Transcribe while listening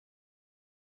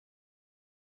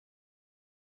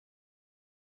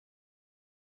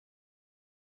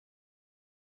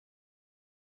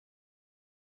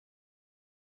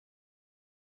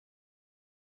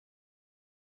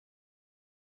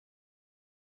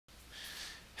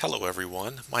Hello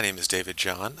everyone, my name is David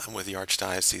John. I'm with the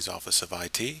Archdiocese Office of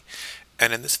IT,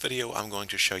 and in this video I'm going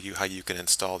to show you how you can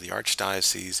install the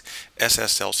Archdiocese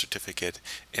SSL certificate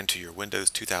into your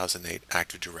Windows 2008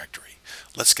 Active Directory.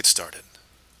 Let's get started.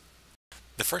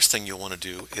 The first thing you'll want to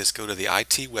do is go to the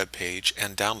IT webpage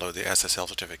and download the SSL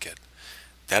certificate.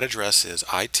 That address is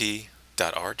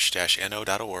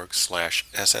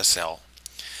it.arch-no.org/SSL.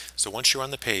 So once you're on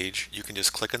the page, you can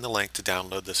just click on the link to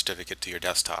download the certificate to your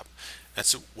desktop.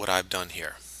 That's what I've done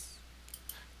here.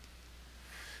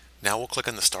 Now we'll click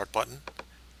on the Start button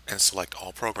and select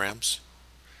All Programs,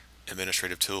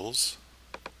 Administrative Tools,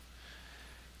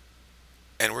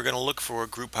 and we're going to look for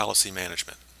Group Policy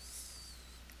Management.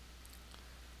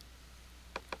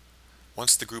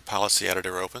 Once the Group Policy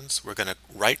Editor opens, we're going to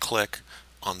right-click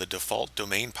on the default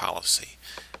domain policy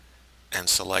and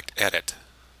select Edit.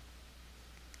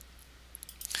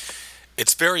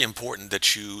 It's very important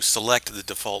that you select the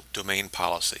default domain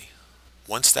policy.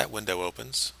 Once that window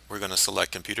opens, we're going to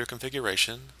select Computer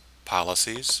Configuration,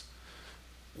 Policies,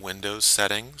 Windows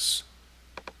Settings,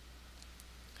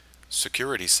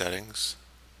 Security Settings,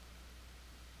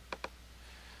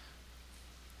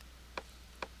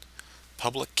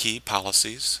 Public Key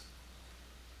Policies,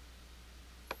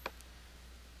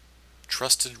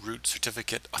 Trusted Root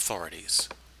Certificate Authorities.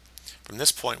 From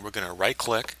this point, we're going to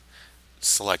right-click,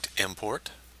 select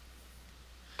Import,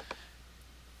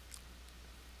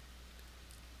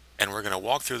 and we're going to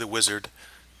walk through the wizard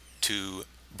to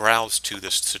browse to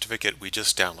the certificate we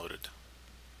just downloaded.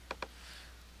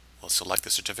 We'll select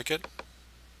the certificate,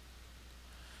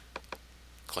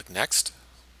 click Next,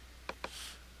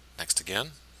 Next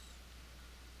again,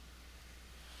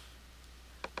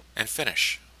 and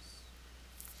Finish.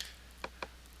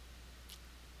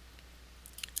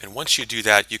 And once you do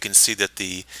that, you can see that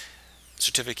the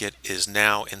certificate is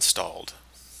now installed.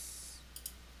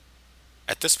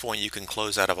 At this point, you can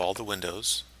close out of all the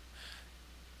windows,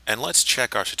 and let's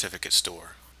check our certificate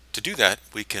store. To do that,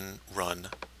 we can run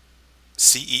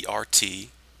certmgr.msc.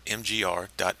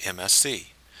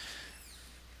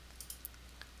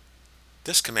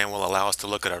 This command will allow us to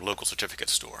look at our local certificate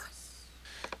store.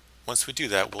 Once we do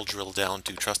that, we'll drill down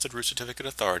to Trusted Root Certificate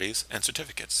Authorities and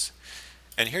Certificates.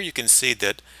 And here you can see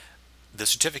that the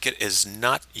certificate has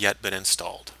not yet been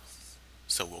installed.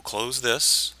 So we'll close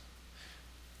this,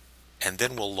 and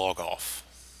then we'll log off.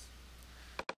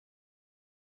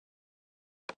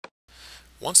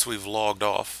 Once we've logged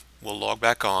off, we'll log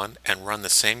back on and run the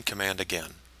same command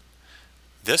again.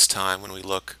 This time, when we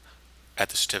look at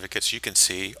the certificates, you can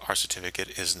see our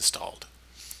certificate is installed.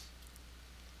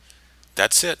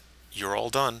 That's it. You're all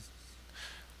done.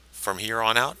 From here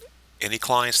on out, any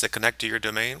clients that connect to your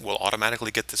domain will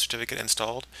automatically get the certificate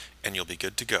installed, and you'll be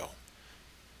good to go.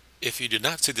 If you did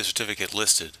not see the certificate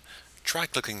listed, try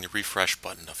clicking the refresh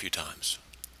button a few times.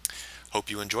 Hope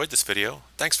you enjoyed this video.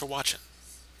 Thanks for watching.